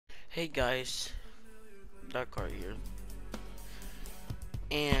Hey guys, Dark Car here,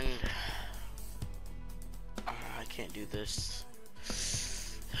 and I can't do this.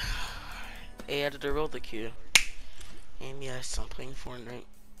 Hey editor, roll the queue. And yes, I'm playing Fortnite.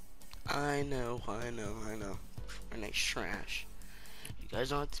 I know. Fortnite's trash. You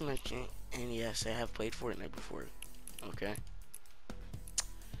guys don't have to mention it. And yes, I have played Fortnite before. Okay.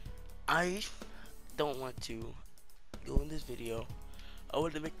 I don't want to go in this video. I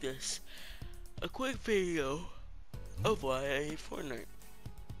want to make this a quick video of why I hate Fortnite.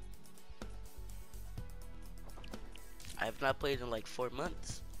 I have not played in like 4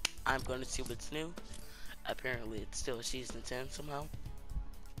 months. I'm going to see what's new. Apparently it's still season 10 somehow.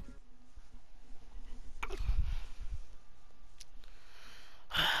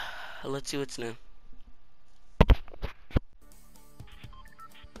 Let's see what's new.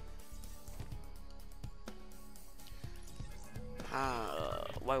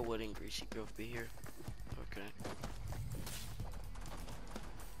 Why wouldn't Greasy Grove be here? Okay.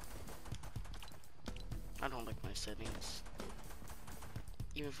 I don't like my settings.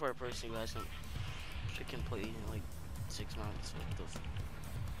 Even for a person who hasn't freaking played in like 6 months. What the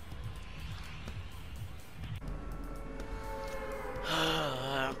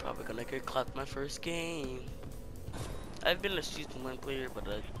I'm probably gonna get clapped my first game. I've been a season 1 player, but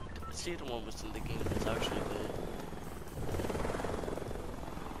season 1 was in the game that's actually good.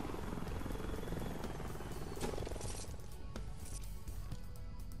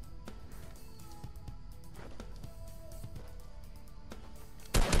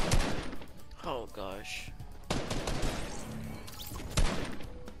 Oh gosh.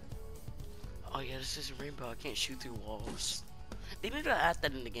 Oh yeah, this is Rainbow. I can't shoot through walls. They need to add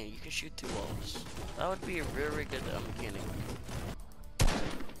that in the game. You can shoot through walls. That would be a very good mechanic.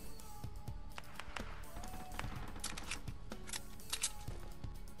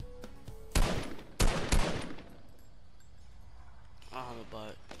 Oh, I'm a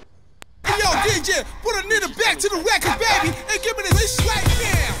bot. Hey, yo, DJ, put a nigga back to the record, baby, and give me this right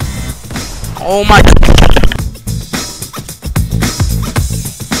now. Oh my God.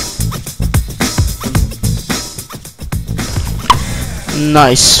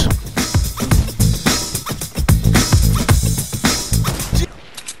 Nice.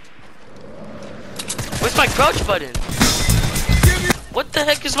 Where's my crouch button? What the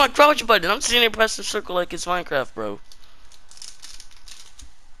heck is my crouch button? I'm sitting there pressing circle like it's Minecraft, bro.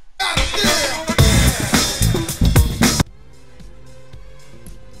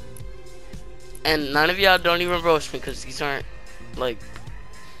 And none of y'all don't even roast me because these aren't like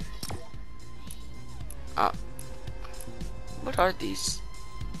what are these?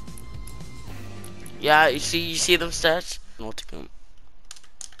 Yeah, you see them stats? Multicam.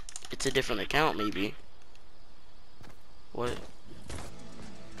 It's a different account maybe. What?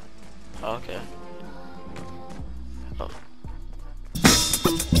 Oh, okay. Oh.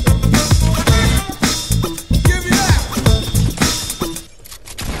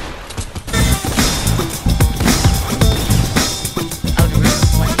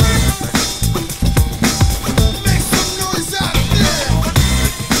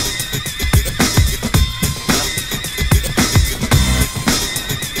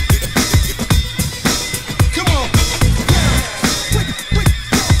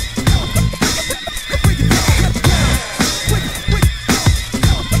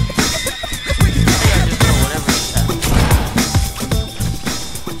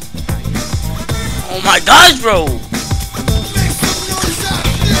 Oh my gosh, bro!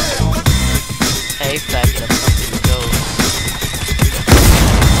 Hey, back it up, something to go.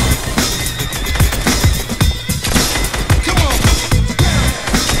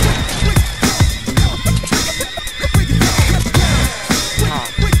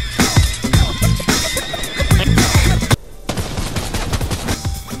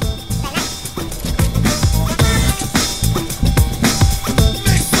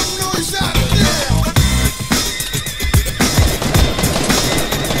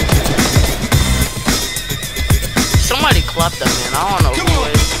 Somebody clapped that man, I don't know who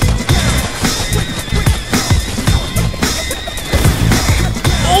it is.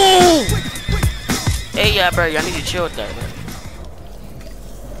 Oh! Hey, yeah, bro, y'all need to chill with that, bro.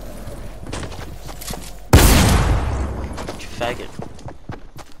 You faggot.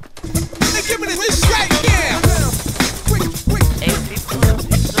 Give me this right now. Hey, people,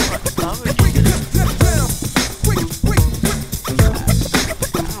 how would you get it?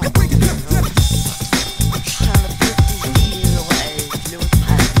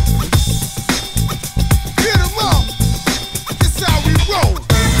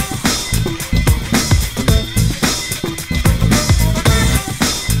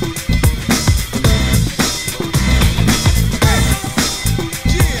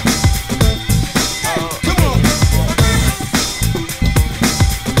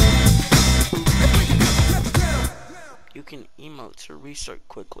 want to restart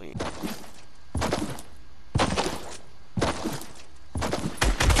quickly.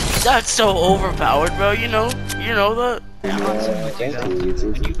 That's so overpowered, bro. You know that. Yeah, I'm on team with you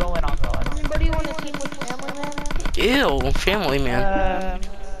though. When you go in, I'll go in. Anybody want a team with family man? Ew, family man.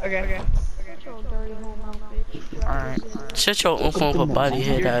 Okay. Your dirty home mouth bitch. Alright. Shut your uncle body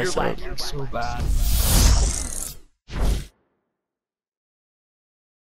head You're ass up. lagging so bad.